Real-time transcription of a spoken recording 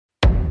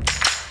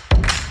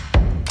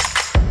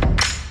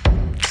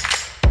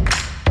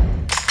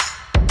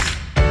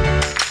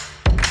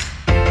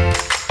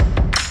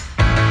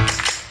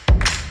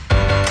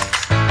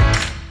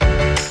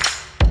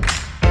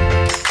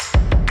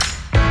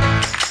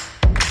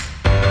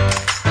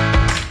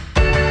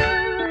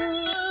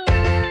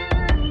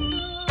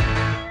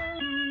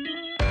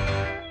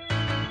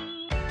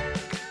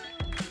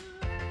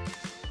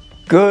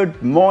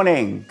Good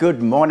morning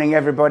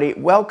everybody.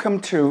 Welcome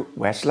to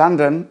West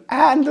London,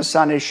 and the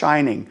sun is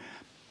shining.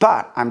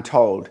 But I'm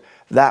told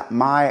that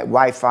my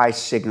Wi-Fi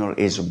signal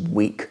is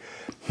weak.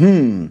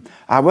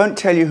 I won't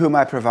tell you who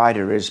my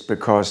provider is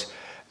because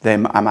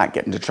then I might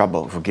get into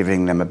trouble for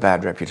giving them a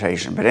bad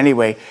reputation. But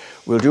anyway,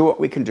 we'll do what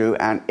we can do,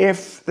 and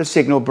if the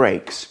signal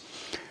breaks,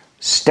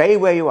 stay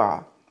where you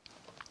are.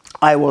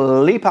 I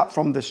will leap up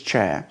from this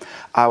chair.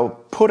 I'll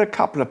put a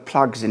couple of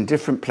plugs in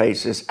different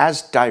places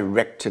as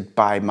directed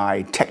by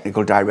my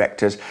technical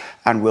directors,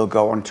 and we'll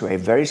go on to a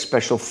very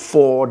special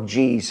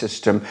 4G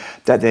system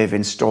that they've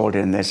installed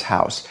in this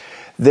house.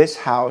 This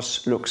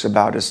house looks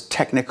about as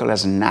technical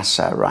as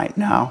NASA right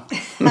now.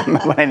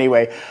 Well,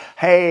 anyway,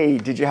 hey,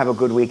 did you have a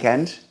good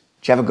weekend?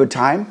 Did you have a good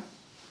time?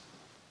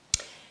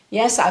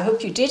 Yes, I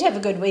hope you did have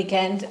a good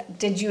weekend.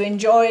 Did you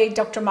enjoy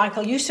Dr.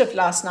 Michael Youssef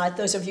last night?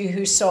 Those of you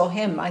who saw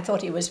him, I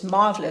thought he was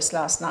marvellous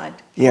last night.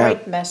 Yeah,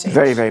 great message.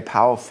 Very, very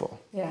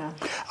powerful. Yeah.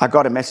 I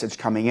got a message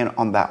coming in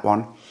on that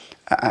one,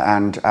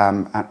 and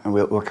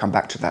we'll come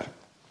back to that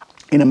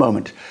in a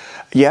moment.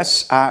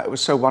 Yes, it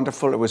was so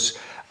wonderful.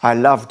 I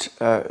loved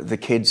the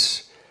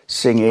kids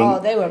singing. Oh,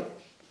 they were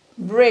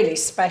really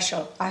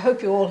special. I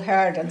hope you all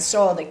heard and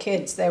saw the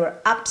kids. They were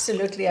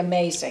absolutely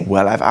amazing.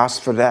 Well, I've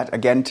asked for that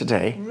again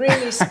today.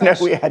 Really special. I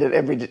know we had it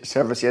every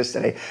service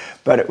yesterday,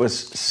 but it was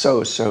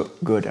so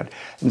good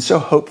and so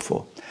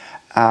hopeful.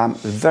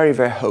 Very,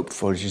 very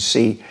hopeful, as you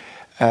see.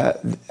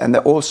 And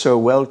they're also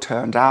well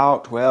turned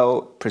out,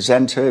 well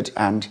presented,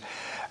 and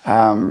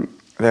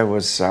there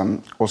was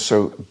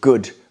also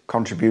good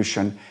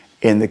contribution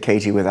in the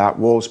Katie Without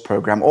Walls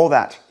program. All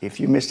that, if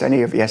you missed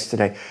any of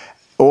yesterday,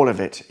 all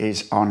of it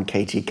is on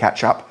Katie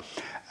Catch Up,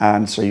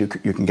 and so you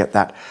can get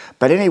that.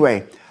 But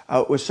anyway,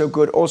 it was so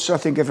good. Also, I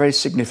think a very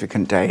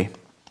significant day,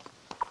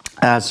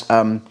 as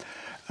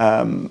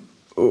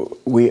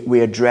we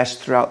addressed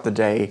throughout the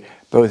day,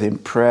 both in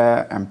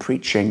prayer and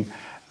preaching,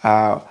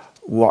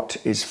 what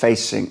is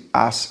facing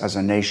us as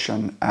a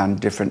nation and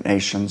different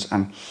nations.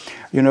 And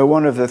you know,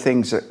 one of the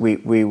things that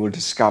we will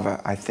discover,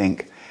 I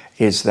think,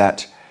 is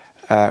that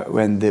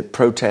when the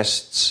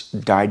protests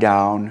die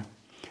down,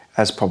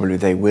 as probably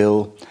they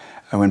will,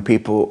 and when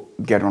people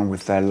get on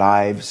with their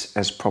lives,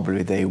 as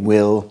probably they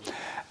will,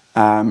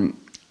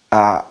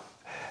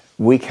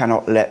 we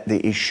cannot let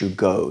the issue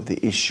go,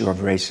 the issue of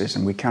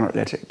racism. We cannot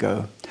let it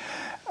go.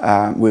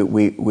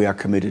 We are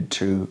committed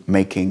to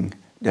making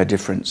a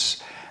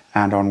difference.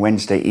 And on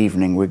Wednesday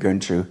evening, we're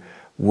going to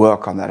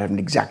work on that. I haven't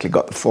exactly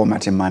got the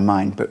format in my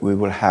mind, but we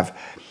will have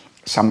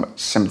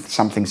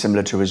something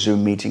similar to a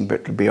Zoom meeting,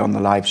 but it'll be on the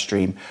live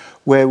stream,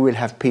 where we'll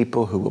have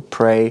people who will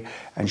pray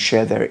and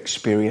share their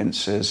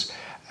experiences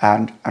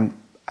and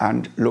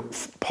look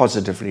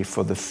positively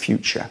for the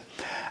future.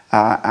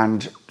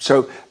 And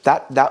so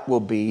that will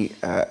be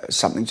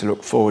something to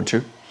look forward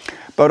to.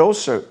 But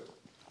also,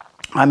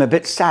 I'm a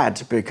bit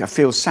sad, I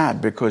feel sad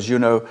because, you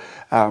know,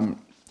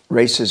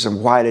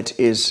 racism, while it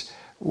is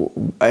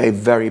a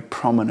very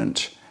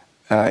prominent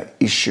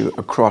issue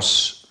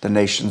across the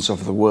nations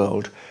of the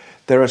world,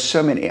 there are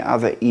so many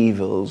other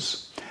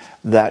evils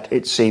that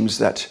it seems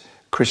that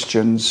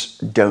Christians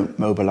don't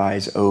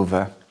mobilize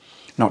over,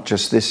 not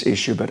just this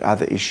issue, but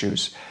other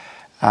issues.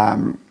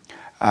 I'm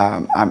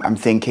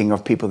thinking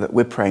of people that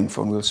we're praying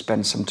for, and we'll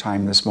spend some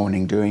time this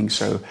morning doing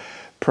so,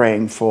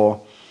 praying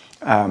for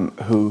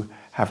who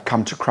have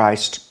come to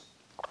Christ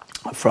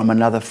from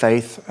another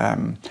faith,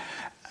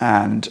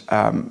 and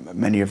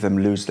many of them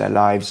lose their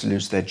lives,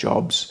 lose their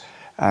jobs,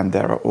 and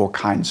there are all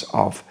kinds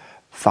of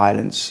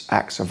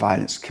acts of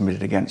violence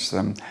committed against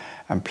them,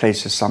 and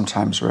places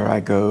sometimes where I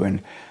go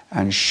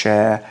and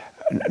share,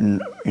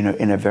 you know,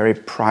 in a very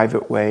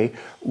private way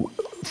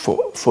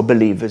for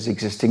believers,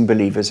 existing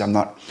believers. I'm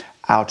not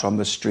out on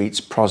the streets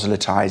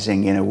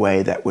proselytizing in a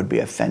way that would be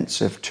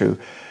offensive to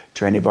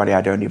anybody.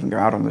 I don't even go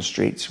out on the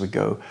streets. We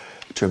go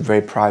to a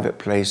very private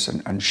place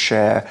and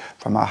share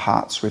from our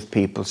hearts with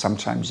people,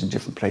 sometimes in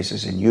different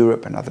places in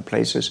Europe and other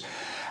places.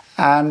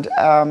 And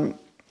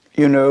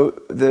you know,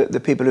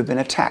 the people who've been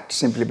attacked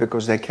simply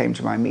because they came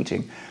to my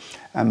meeting.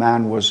 A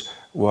man was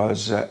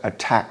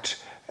attacked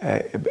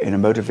in a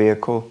motor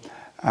vehicle,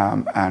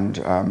 and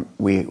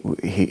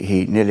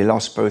he nearly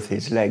lost both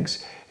his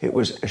legs. It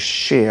was a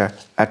sheer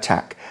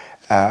attack,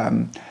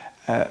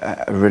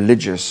 a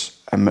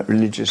religious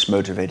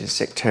motivated,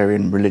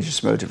 sectarian,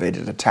 religious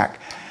motivated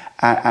attack.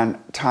 And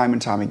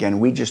time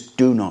again, we just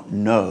do not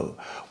know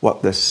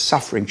what the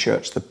suffering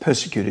church, the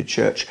persecuted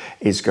church,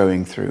 is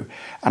going through.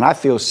 And I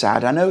feel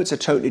sad. I know it's a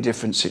totally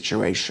different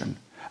situation.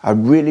 I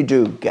really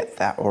do get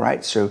that, all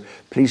right? So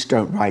please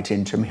don't write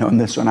into me on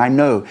this one. I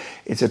know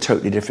it's a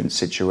totally different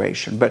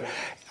situation. But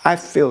I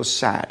feel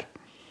sad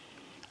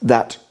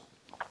that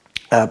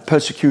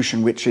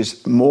persecution, which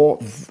is more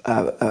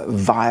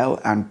vile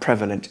and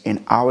prevalent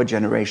in our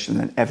generation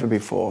than ever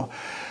before,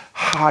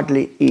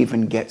 hardly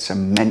even gets a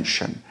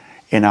mention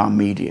in our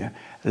media,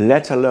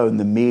 let alone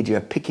the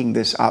media picking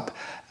this up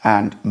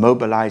and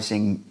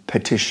mobilizing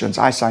petitions.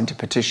 I signed a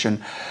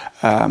petition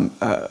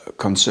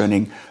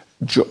concerning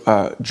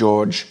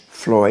George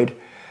Floyd,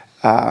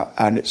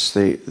 and it's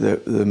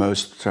the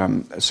most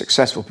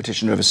successful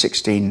petition, over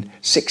 16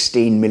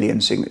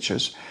 million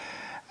signatures,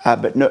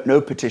 but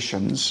no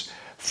petitions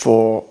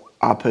for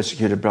our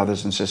persecuted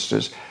brothers and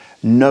sisters,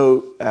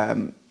 no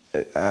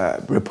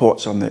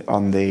reports on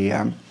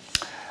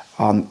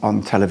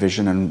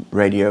television and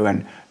radio,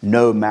 and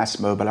no mass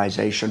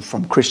mobilization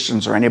from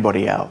Christians or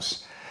anybody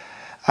else.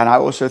 And I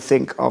also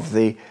think of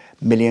the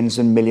millions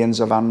and millions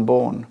of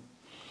unborn.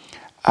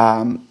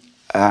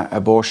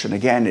 Abortion,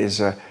 again, is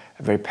a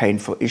very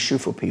painful issue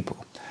for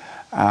people.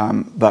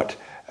 But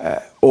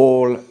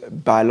all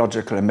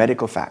biological and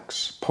medical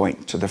facts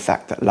point to the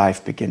fact that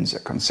life begins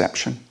at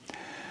conception.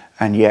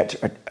 And yet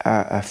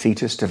a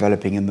fetus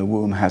developing in the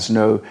womb has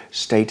no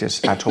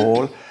status at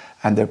all.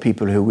 And there are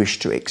people who wish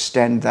to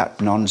extend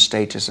that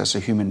non-status as a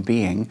human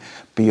being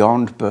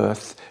beyond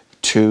birth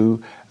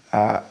to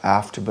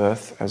after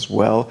birth as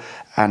well.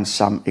 And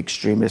some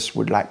extremists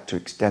would like to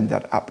extend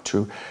that up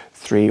to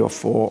 3 or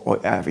 4,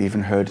 or I've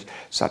even heard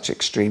such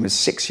extreme as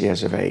 6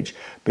 years of age,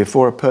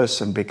 before a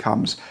person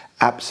becomes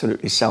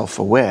absolutely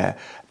self-aware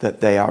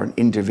that they are an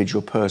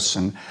individual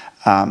person,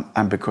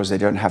 and because they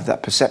don't have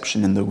that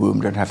perception in the womb,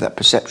 don't have that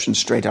perception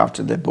straight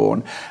after they're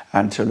born,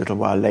 until a little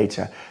while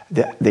later,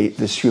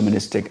 this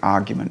humanistic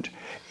argument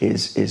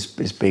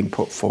is being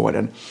put forward.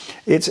 And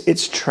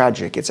it's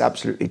tragic, it's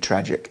absolutely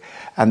tragic.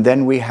 And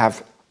then we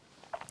have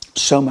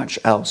so much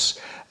else,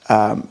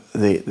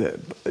 the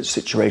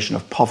situation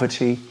of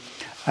poverty,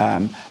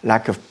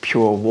 lack of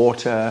pure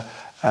water,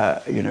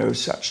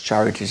 such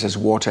charities as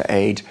Water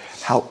Aid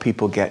help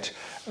people get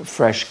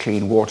fresh,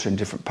 clean water in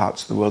different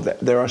parts of the world.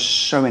 There are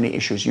so many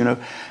issues,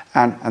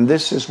 and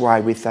this is why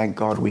we thank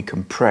God we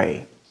can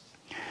pray,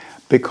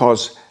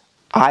 because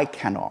I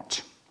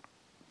cannot,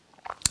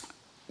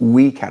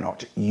 we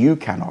cannot, you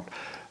cannot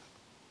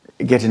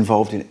get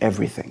involved in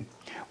everything.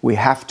 We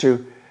have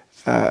to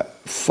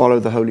follow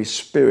the Holy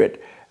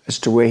Spirit as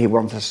to where He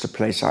wants us to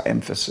place our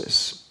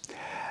emphasis.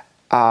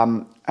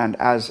 And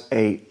as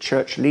a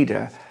church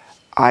leader,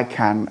 I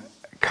can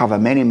cover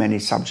many, many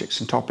subjects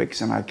and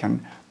topics, and I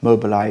can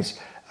mobilize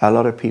a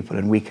lot of people,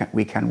 and we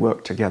can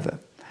work together.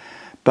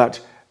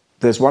 But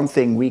there's one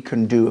thing we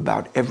can do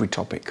about every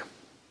topic.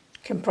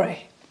 Can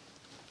pray.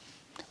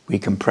 We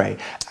can pray,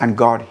 and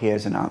God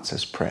hears and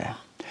answers prayer.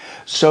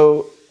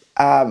 So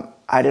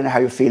I don't know how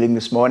you're feeling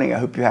this morning. I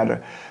hope you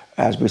had,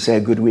 as we say,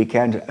 a good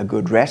weekend, a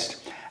good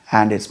rest.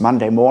 And it's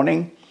Monday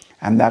morning,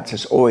 and that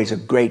is always a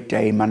great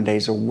day. Monday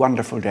is a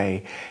wonderful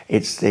day.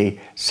 It's the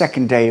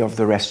second day of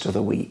the rest of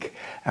the week.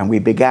 And we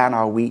began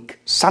our week.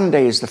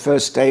 Sunday is the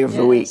first day of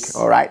the week,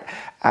 all right?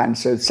 And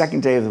so the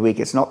second day of the week,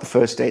 it's not the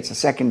first day, it's the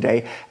second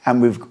day.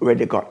 And we've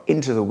already got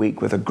into the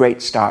week with a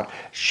great start,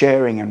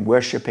 sharing and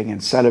worshiping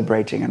and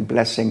celebrating and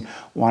blessing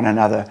one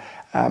another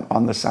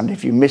on the Sunday.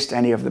 If you missed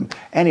any of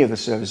the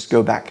service,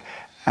 go back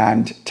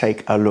and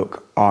take a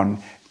look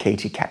on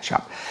Katie Catch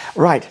Up.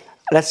 Right,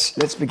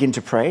 let's begin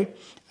to pray.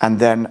 And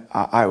then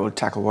I will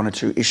tackle one or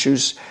two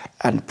issues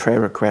and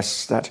prayer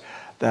requests that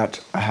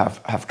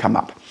have come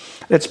up.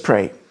 Let's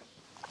pray.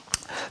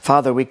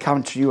 Father, we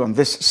come to you on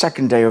this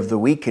second day of the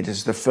week. It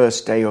is the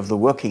first day of the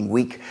working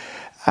week.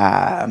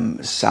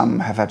 Some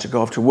have had to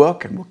go off to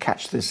work, and we'll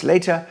catch this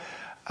later.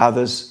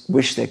 Others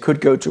wish they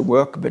could go to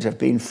work but have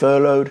been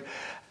furloughed.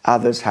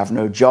 Others have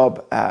no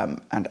job,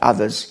 and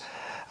others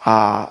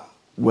are,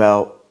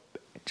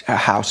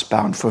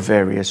 housebound for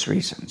various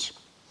reasons.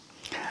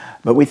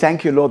 But we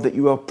thank you, Lord, that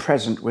you are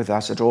present with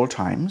us at all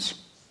times.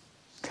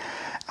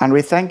 And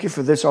we thank you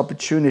for this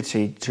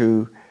opportunity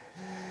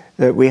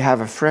that we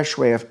have a fresh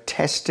way of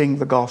testing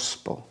the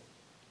gospel.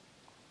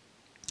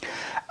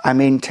 I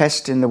mean,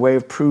 test in the way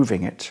of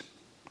proving it.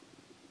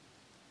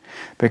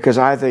 Because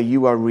either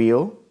you are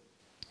real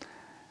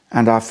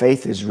and our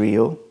faith is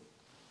real,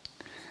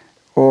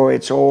 or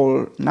it's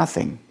all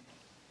nothing.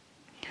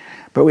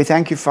 But we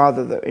thank you,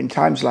 Father, that in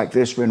times like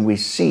this, when we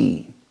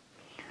see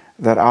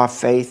that our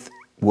faith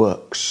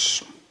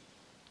works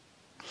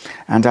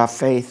and our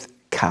faith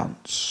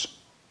counts,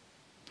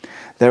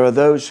 there are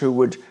those who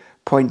would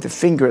point the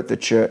finger at the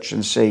church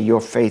and say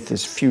your faith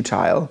is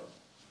futile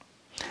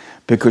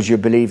because you're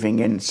believing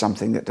in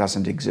something that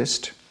doesn't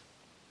exist,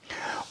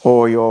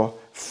 or your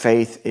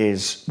faith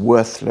is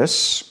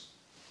worthless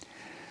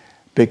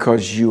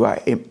because you are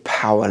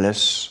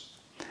powerless.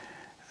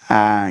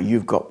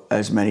 You've got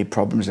as many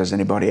problems as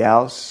anybody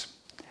else.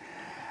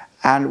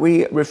 And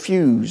we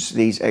refuse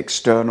these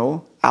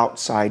external,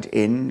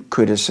 outside-in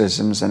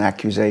criticisms and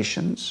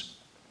accusations.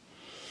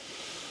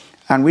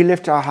 And we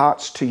lift our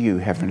hearts to you,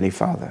 Heavenly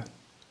Father.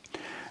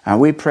 And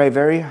we pray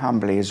very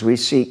humbly as we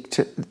seek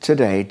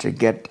today to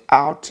get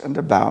out and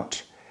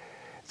about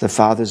the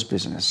Father's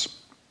business.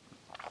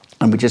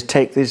 And we just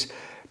take this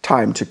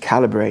time to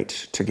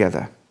calibrate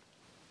together,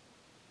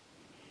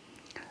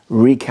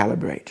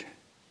 recalibrate,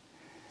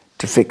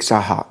 to fix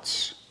our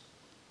hearts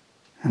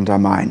and our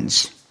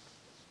minds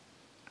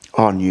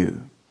on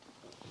you.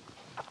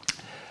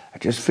 I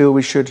just feel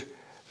we should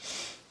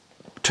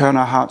turn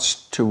our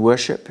hearts to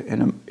worship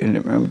in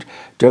a moment.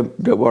 Don't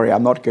worry,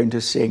 I'm not going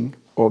to sing.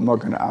 or I'm not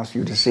going to ask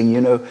you to sing.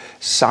 You know,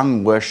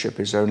 sung worship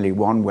is only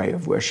one way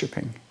of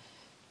worshiping.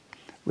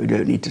 We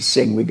don't need to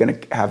sing. We're going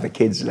to have the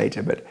kids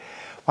later, but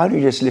why don't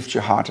you just lift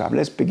your heart up?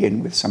 Let's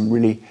begin with some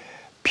really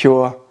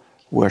pure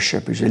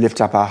worship as we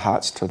lift up our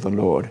hearts to the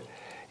Lord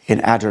in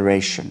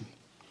adoration.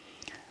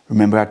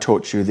 Remember, I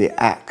taught you the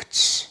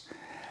acts,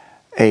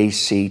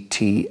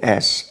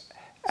 ACTS,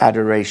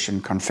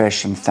 adoration,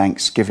 confession,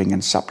 thanksgiving,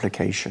 and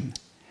supplication.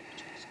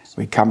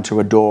 We come to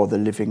adore the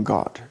living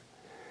God.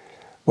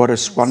 What a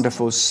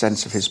wonderful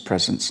sense of his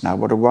presence now.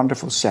 What a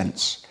wonderful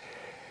sense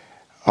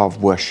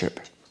of worship.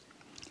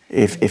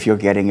 If you're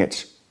getting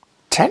it,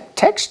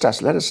 text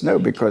us, let us know,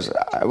 because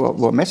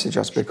well, message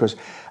us, because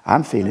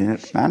I'm feeling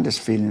it, Amanda's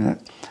feeling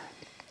it,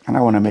 and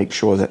I want to make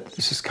sure that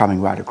this is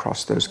coming right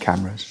across those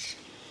cameras.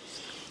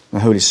 The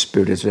Holy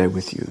Spirit is there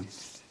with you.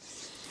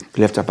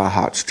 We lift up our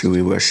hearts to you,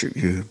 we worship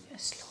you.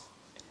 Yes, Lord.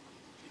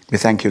 We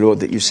thank you, Lord,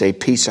 that you say,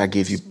 peace I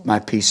give you, my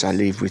peace I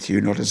leave with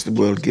you, not as the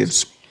world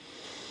gives.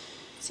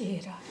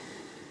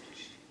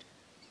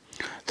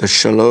 The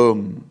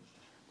shalom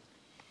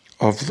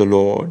of the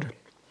Lord.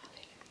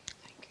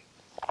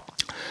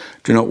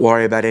 Do not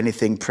worry about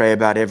anything, pray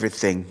about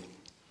everything.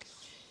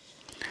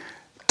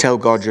 Tell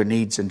God your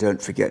needs and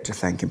don't forget to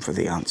thank him for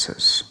the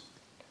answers.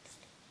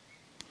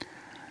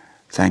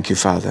 Thank you,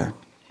 Father.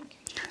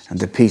 And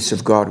the peace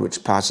of God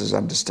which passes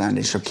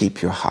understanding shall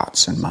keep your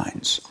hearts and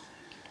minds.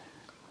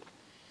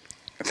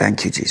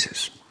 Thank you,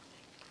 Jesus.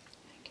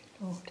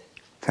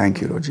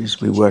 Thank you, Lord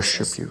Jesus. We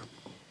worship you.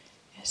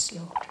 Yes,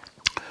 Lord.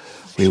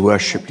 We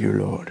worship you,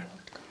 Lord.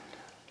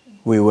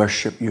 We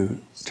worship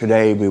you.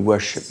 Today we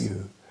worship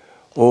you.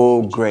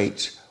 Oh,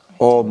 great,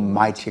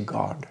 almighty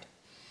God.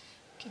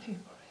 Give you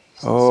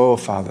praise. Oh,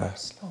 Father.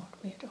 Yes, Lord,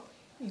 we adore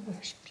you. We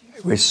worship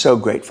you. We're so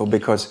grateful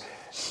because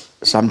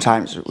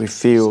sometimes we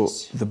feel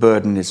the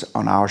burden is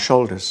on our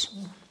shoulders.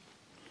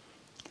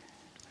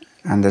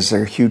 And there's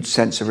a huge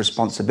sense of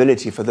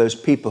responsibility for those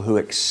people who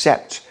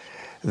accept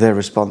their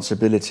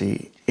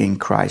responsibility in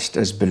Christ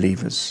as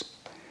believers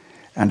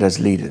and as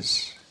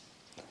leaders.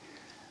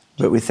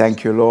 But we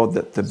thank you, Lord,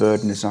 that the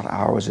burden is not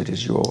ours, it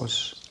is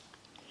yours.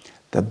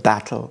 The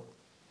battle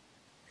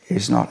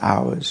is not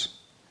ours,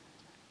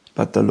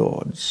 but the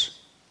Lord's.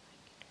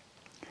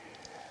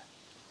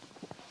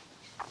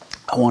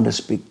 I want to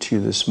speak to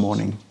you this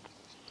morning.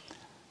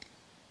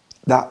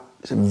 That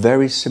is a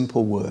very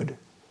simple word.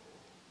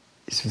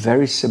 It's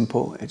very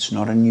simple. It's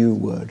not a new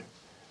word.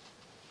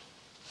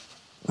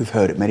 We've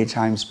heard it many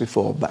times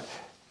before, but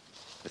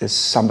there's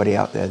somebody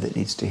out there that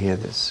needs to hear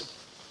this.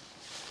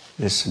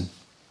 Listen.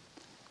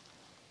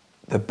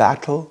 The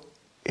battle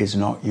is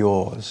not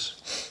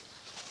yours.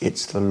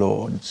 It's the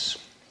Lord's.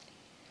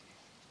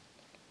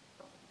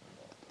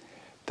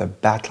 The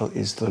battle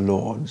is the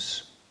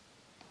Lord's.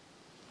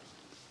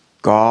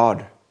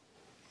 God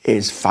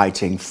is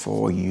fighting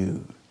for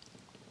you.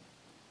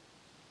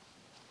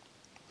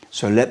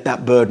 So let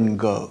that burden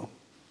go.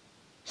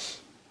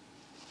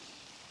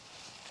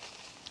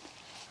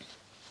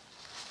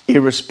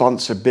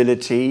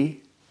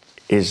 Irresponsibility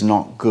is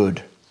not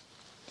good,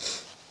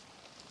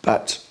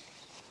 but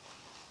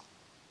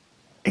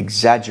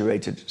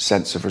exaggerated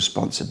sense of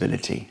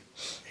responsibility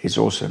is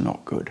also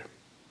not good.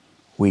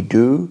 We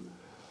do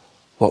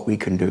what we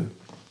can do.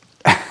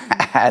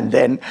 And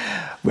then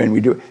when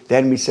we do,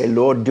 then we say,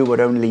 Lord, do what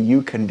only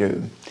you can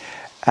do.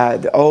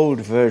 The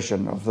old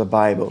version of the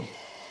Bible,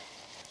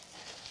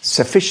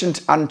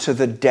 sufficient unto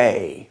the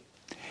day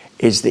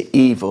is the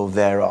evil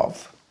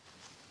thereof.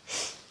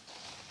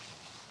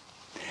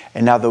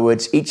 In other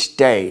words, each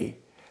day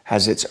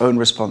has its own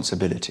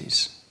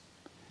responsibilities.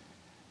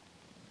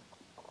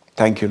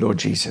 Thank you, Lord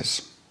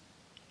Jesus.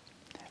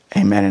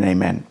 Amen and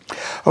amen.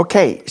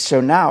 Okay, so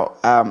now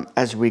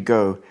as we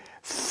go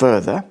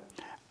further,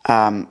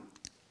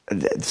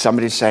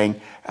 somebody's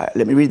saying,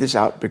 let me read this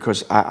out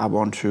because I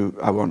want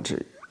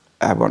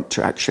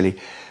to actually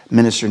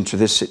minister into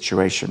this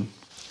situation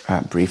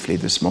briefly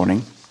this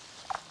morning.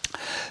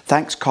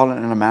 Thanks, Colin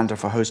and Amanda,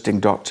 for hosting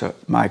Dr.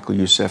 Michael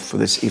Youssef for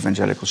this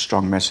evangelical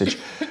strong message,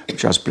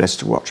 which I was blessed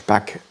to watch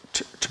back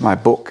to my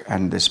book.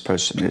 And this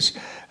person is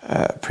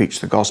Preach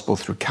the Gospel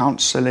Through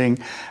Counseling,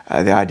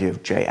 the idea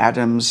of J.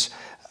 Adams,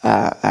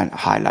 and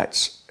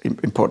highlights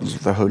importance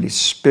of the Holy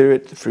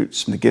Spirit, the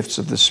fruits and the gifts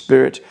of the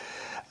Spirit.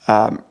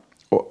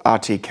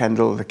 R.T.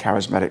 Kendall, the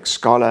charismatic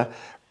scholar,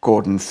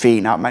 Gordon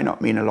Fee. Now, it might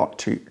not mean a lot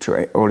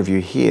to all of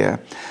you here,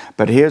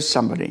 but here's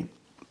somebody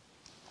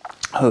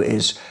who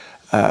is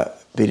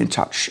been in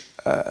touch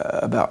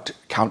about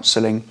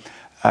counselling.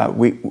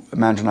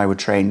 Amanda and I were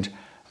trained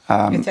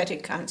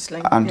Empathetic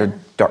counselling under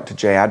Dr.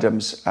 J.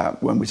 Adams.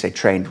 When we say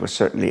trained, we're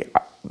certainly,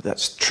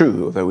 that's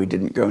true, although we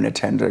didn't go and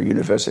attend a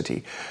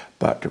university,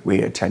 but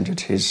we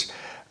attended his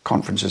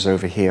conferences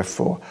over here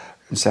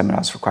and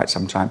seminars for quite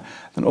some time.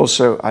 And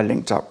also I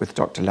linked up with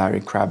Dr.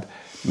 Larry Crabb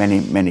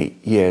many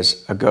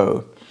years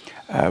ago,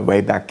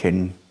 way back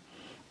in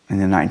the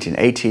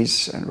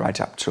 1980s and right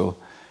up till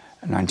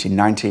the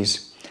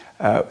 1990s,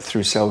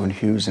 through Selwyn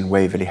Hughes and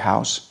Waverley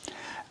House.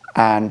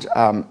 And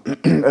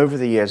over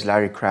the years,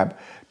 Larry Crabb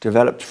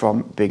developed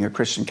from being a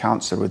Christian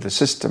counselor with a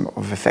system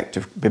of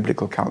effective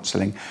biblical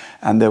counseling,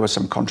 and there was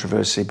some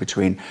controversy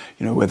between,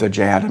 whether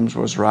Jay Adams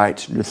was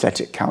right,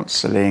 nuthetic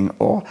counseling,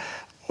 or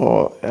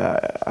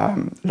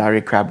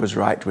Larry Crabb was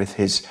right with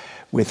his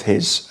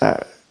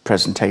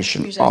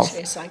presentation. He was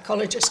actually a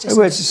psychologist. He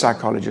was a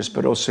psychologist,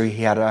 but also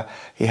he had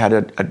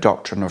a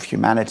doctrine of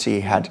humanity.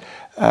 He had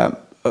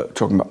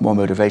talking about more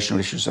motivational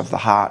issues of the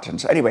heart,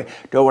 and so anyway,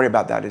 don't worry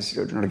about that.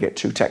 Don't want to get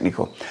too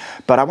technical.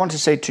 But I want to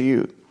say to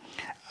you,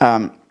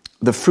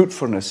 the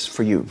fruitfulness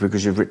for you,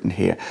 because you've written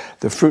here,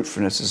 the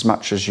fruitfulness, as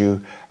much as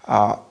you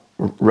are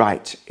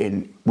right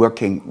in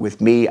working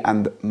with me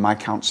and my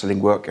counselling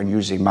work and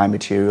using my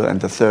material,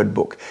 and the third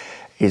book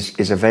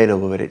is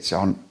available, but it's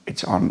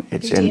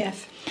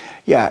PDF.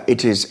 Yeah,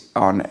 it is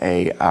on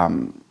a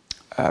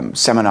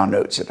seminar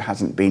notes. It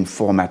hasn't been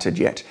formatted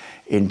yet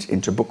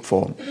into book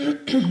form.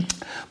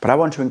 But I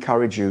want to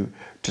encourage you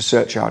to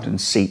search out and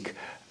seek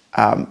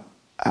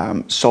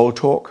Soul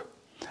Talk.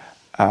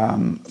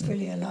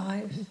 Fully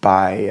Alive.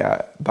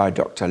 By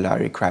Dr.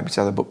 Larry Crabb. It's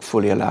the other book,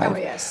 Fully Alive. Oh,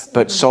 yes.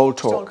 But Soul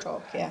Talk. Soul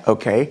Talk, yeah.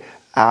 Okay,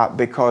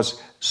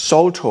 because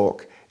Soul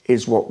Talk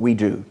is what we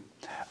do.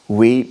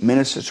 We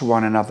minister to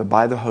one another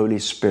by the Holy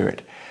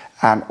Spirit.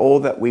 And all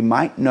that we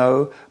might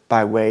know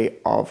by way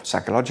of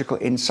psychological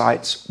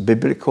insights,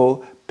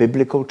 biblical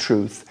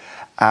truth,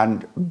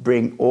 and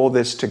bring all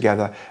this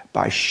together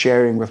by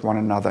sharing with one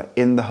another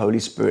in the Holy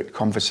Spirit.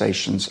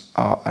 Conversations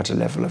are at a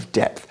level of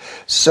depth.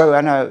 So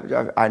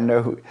I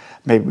know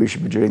maybe we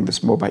should be doing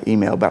this more by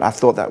email, but I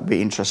thought that would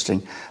be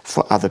interesting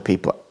for other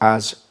people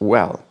as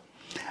well.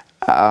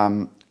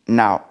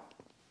 Now,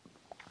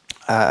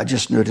 I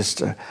just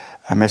noticed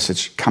a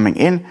message coming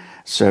in,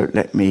 so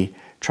let me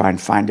try and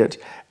find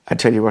it. I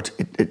tell you what,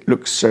 it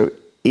looks so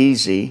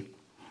easy.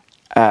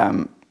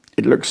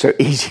 It looks so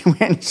easy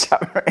when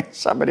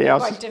somebody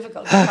else. It's quite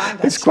difficult to find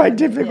that. It's quite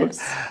difficult.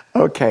 Yes.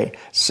 Okay,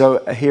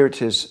 so here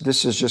it is.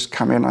 This has just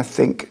come in, I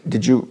think.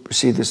 Did you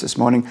see this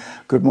morning?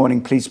 Good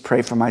morning. Please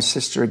pray for my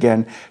sister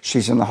again.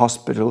 She's in the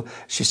hospital.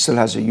 She still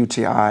has a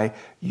UTI,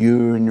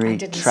 urinary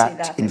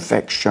tract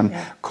infection,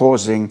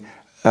 causing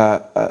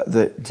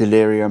the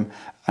delirium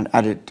and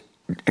added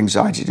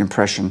anxiety,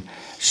 depression.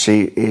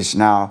 She is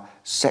now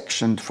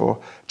sectioned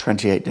for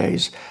 28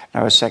 days.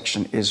 Now, a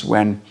section is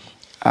when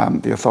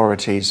the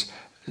authorities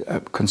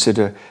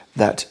consider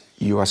that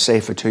you are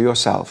safer to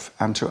yourself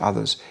and to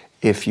others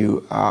if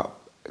you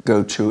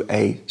go to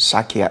a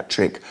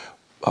psychiatric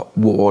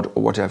ward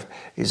or whatever.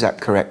 Is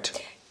that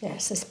correct?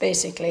 Yes, it's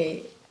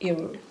basically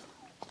you're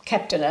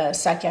kept in a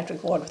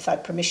psychiatric ward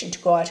without permission to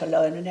go out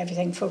alone and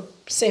everything for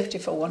safety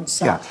for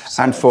oneself. Yeah,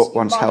 so and for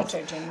one's health.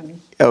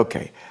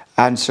 Okay.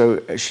 And so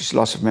she's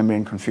loss of memory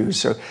and confused.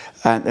 So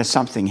there's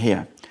something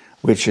here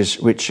which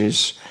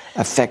is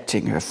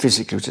affecting her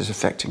physically, which is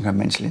affecting her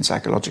mentally and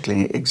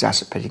psychologically,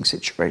 exacerbating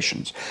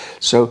situations.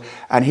 So,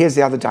 and here's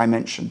the other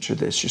dimension to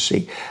this, you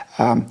see.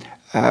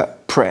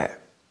 Prayer.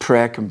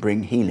 Prayer can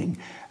bring healing,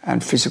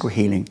 and physical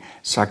healing,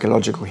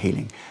 psychological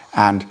healing.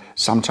 And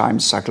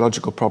sometimes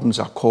psychological problems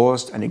are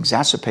caused and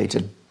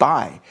exacerbated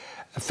by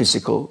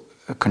physical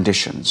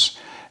conditions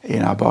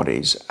in our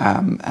bodies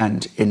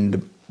and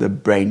in the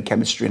brain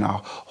chemistry in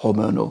our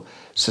hormonal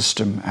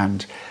system.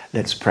 And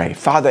let's pray.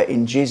 Father,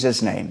 in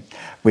Jesus' name,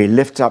 we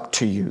lift up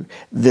to you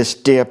this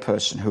dear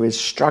person who is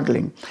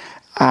struggling,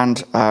 and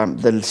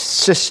the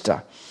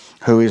sister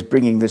who is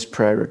bringing this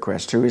prayer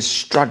request, who is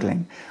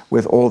struggling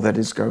with all that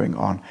is going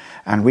on.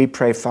 And we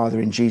pray, Father,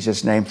 in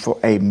Jesus' name, for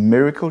a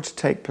miracle to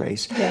take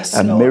place,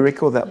 Lord.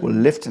 Miracle that will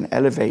lift and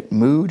elevate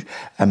mood,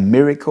 a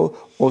miracle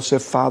also,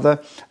 Father,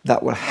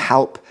 that will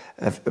help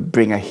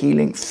bring a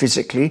healing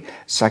physically,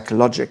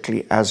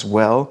 psychologically as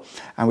well.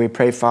 And we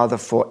pray, Father,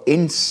 for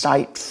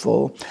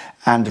insightful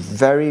and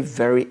very,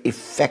 very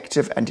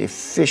effective and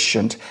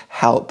efficient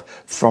help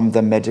from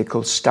the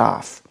medical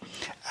staff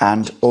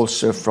and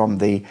also from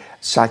the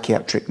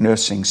psychiatric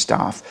nursing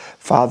staff.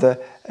 Father,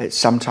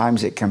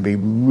 sometimes it can be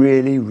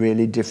really,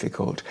 really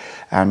difficult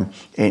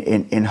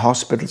in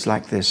hospitals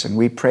like this. And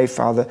we pray,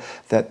 Father,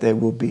 that there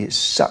will be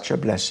such a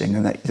blessing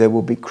and that there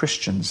will be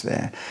Christians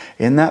there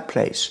in that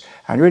place.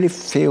 I really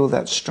feel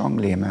that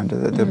strongly, Amanda,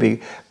 that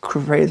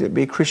there'll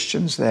be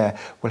Christians there,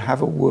 will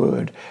have a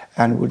word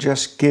and will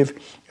just give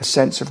a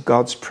sense of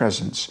God's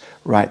presence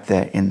right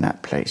there in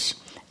that place.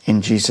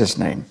 In Jesus'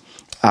 name,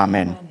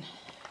 amen.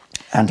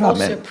 And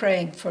also amen.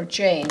 Praying for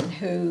Jane,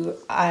 who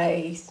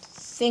I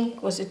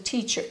think was a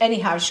teacher.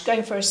 Anyhow, she's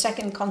going for a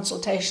second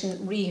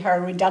consultation, her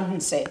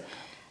redundancy,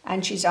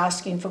 and she's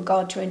asking for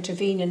God to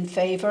intervene in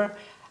favour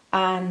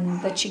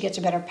and that she gets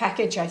a better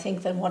package, I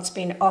think, than what's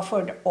been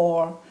offered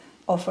or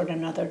offered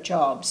another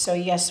job. So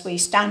yes, we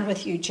stand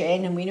with you,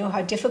 Jane, and we know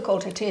how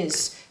difficult it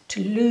is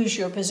to lose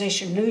your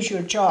position, lose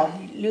your job,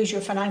 lose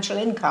your financial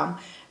income.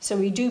 So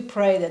we do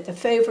pray that the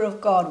favour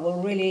of God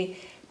will really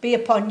be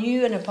upon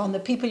you and upon the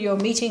people you're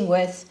meeting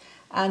with,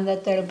 and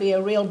that there'll be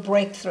a real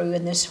breakthrough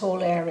in this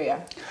whole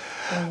area.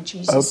 In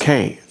Jesus'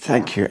 name.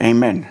 Thank you.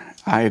 Amen.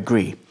 I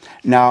agree.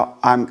 Now,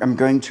 I'm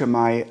going to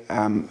my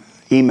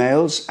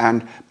emails,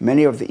 and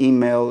many of the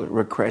email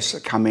requests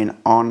that come in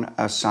on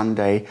a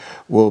Sunday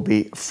will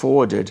be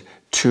forwarded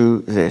to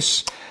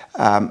this.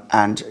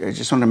 And I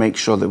just want to make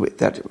sure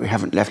that we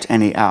haven't left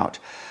any out.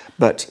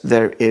 But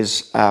there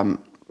is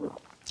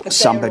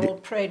somebody... They're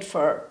all prayed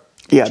for.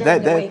 Yeah,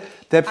 during the week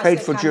they're prayed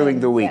for during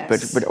the week,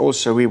 yes. but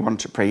also we want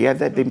to pray. Yeah,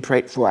 they've been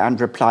prayed for and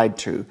replied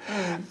to.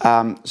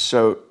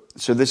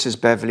 So this is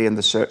Beverly and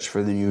the search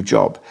for the new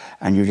job,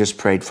 and you just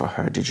prayed for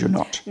her, did you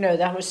not? No,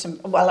 that was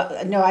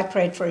no, I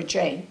prayed for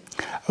Jane.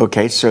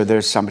 Okay, so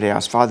there's somebody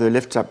else. Father,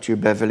 lift up to you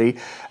Beverly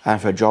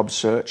and her job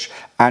search,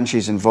 and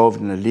she's involved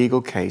in a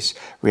legal case.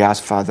 We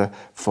ask, Father,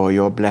 for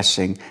your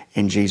blessing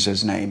in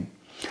Jesus' name.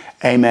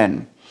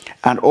 Amen.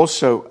 And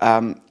also,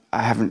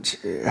 I haven't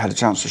had a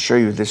chance to show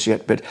you this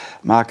yet, but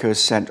Marco has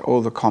sent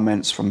all the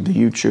comments from the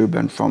YouTube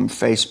and from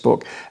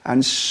Facebook,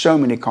 and so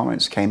many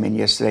comments came in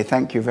yesterday.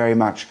 Thank you very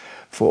much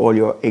for all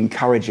your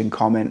encouraging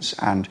comments,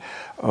 and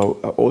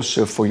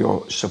also for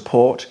your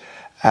support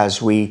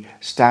as we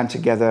stand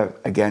together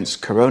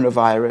against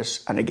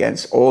coronavirus and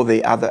against all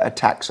the other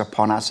attacks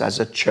upon us as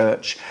a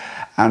church,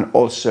 and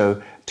also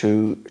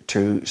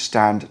to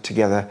stand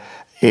together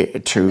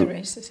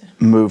to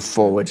move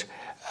forward,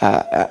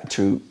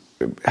 to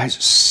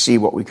see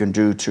what we can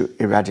do to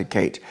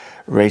eradicate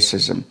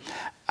racism.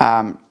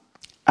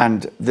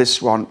 And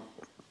this one,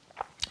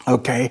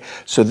 okay,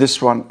 so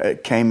this one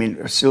came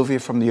in, Sylvia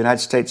from the United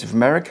States of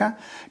America.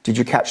 Did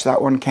you catch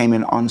that one? Came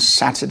in on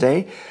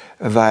Saturday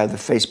via the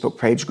Facebook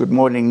page. Good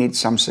morning, need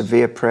some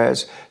sincere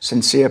prayers,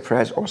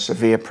 or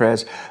severe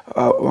prayers.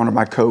 One of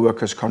my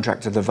co-workers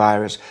contracted the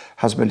virus.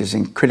 Husband is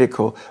in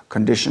critical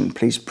condition.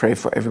 Please pray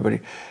for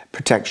everybody.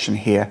 Protection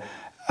here.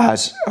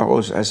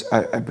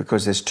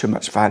 Because there's too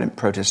much violent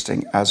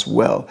protesting as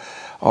well.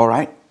 All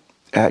right.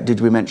 Did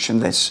we mention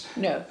this?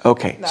 No.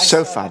 Okay.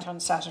 So Father, on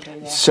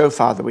Saturday, yeah. So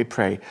Father, we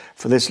pray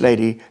for this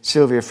lady,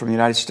 Sylvia from the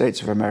United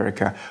States of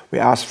America. We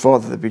ask,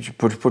 Father, that you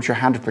put your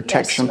hand of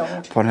protection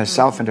upon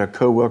herself and her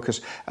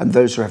co-workers and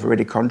those who have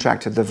already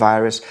contracted the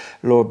virus.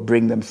 Lord,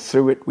 bring them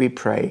through it, we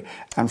pray.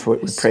 And for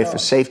it, we pray for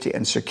safety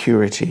and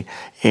security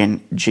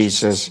in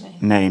Jesus'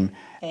 name.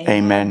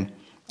 Amen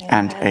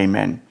and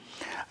amen.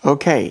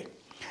 Okay.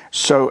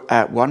 So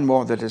one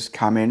more that has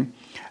come in.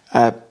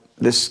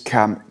 This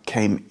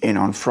came in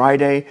on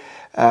Friday.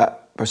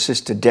 For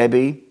Sister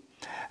Debbie.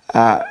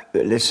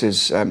 This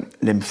is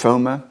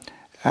lymphoma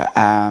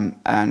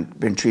and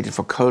been treated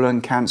for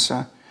colon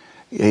cancer.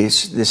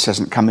 This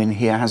hasn't come in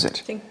here, has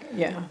it?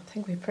 I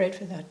think we prayed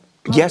for that.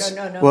 Oh, yes.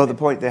 No. The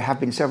point, there have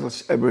been several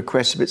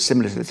requests a bit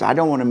similar to this. I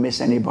don't want to miss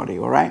anybody,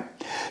 all right?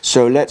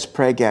 So let's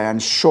pray again.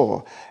 And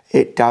sure,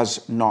 it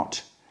does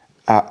not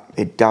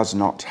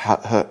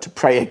hurt to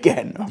pray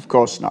again, of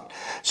course not.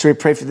 So we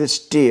pray for this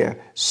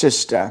dear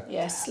sister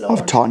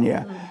of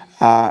Tonya.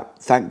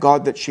 Thank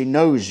God that she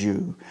knows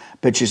you,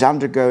 but she's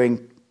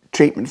undergoing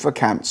treatment for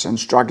cancer and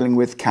struggling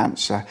with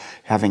cancer,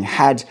 having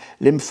had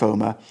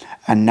lymphoma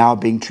and now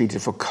being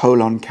treated for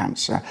colon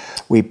cancer.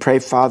 We pray,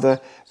 Father,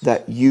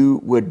 that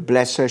you would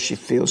bless her. She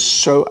feels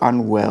so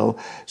unwell.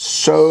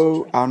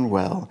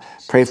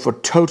 Pray for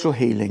total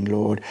healing,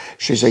 Lord.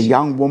 She's a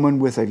young woman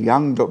with a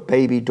young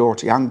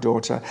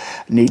daughter,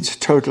 needs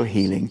total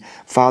healing.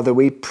 Father,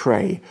 we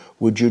pray,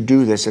 would you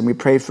do this? And we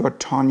pray for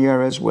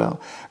Tonya as well,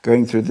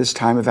 going through this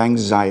time of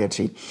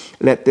anxiety.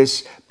 Let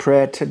this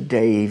prayer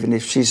today, even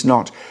if she's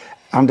not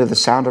under the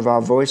sound of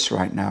our voice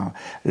right now,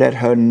 let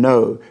her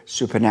know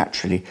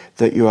supernaturally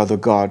that you are the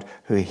God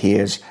who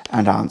hears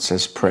and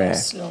answers prayer.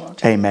 Yes,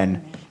 Lord.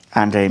 Amen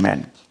and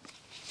amen.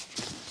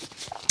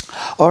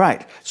 All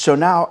right, so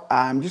now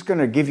I'm just going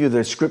to give you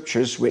the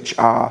scriptures, which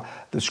are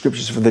the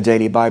scriptures for the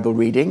daily Bible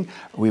reading.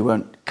 We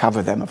won't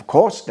cover them, of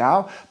course,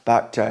 now,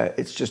 but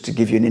it's just to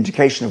give you an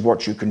indication of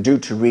what you can do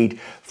to read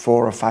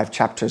 4 or 5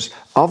 chapters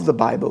of the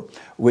Bible,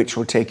 which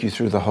will take you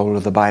through the whole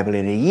of the Bible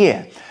in a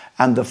year.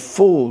 And the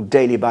full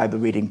daily Bible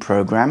reading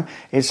program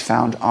is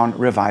found on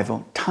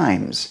Revival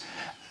Times.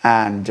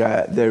 And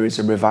there is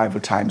a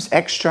Revival Times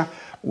Extra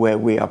where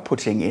we are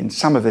putting in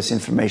some of this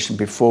information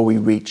before we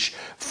reach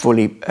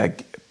fully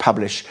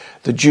publish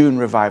the June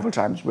Revival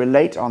Times. We're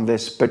late on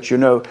this, but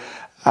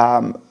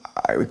I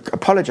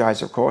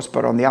apologize, of course,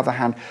 but on the other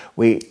hand,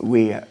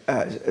 the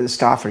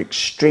staff are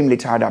extremely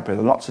tied up with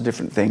lots of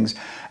different things,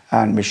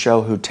 and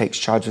Michelle, who takes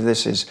charge of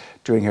this, is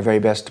doing her very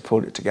best to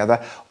pull it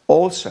together.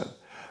 Also,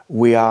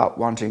 we are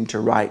wanting to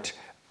write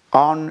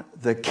on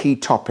the key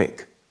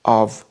topic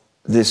of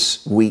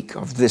this week,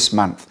 of this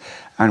month,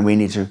 and we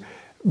need to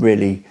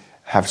really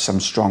have some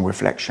strong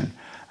reflection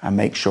and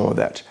make sure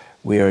that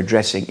we are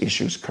addressing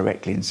issues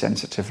correctly and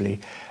sensitively,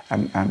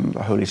 and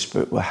the Holy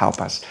Spirit will help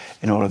us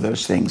in all of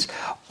those things.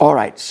 All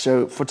right,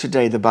 so for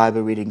today, the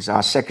Bible readings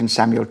are 2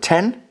 Samuel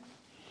 10,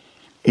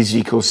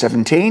 Ezekiel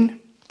 17,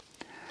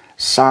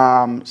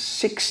 Psalm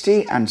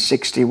 60 and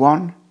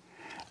 61,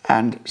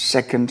 and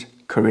 2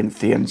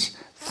 Corinthians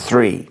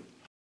 3.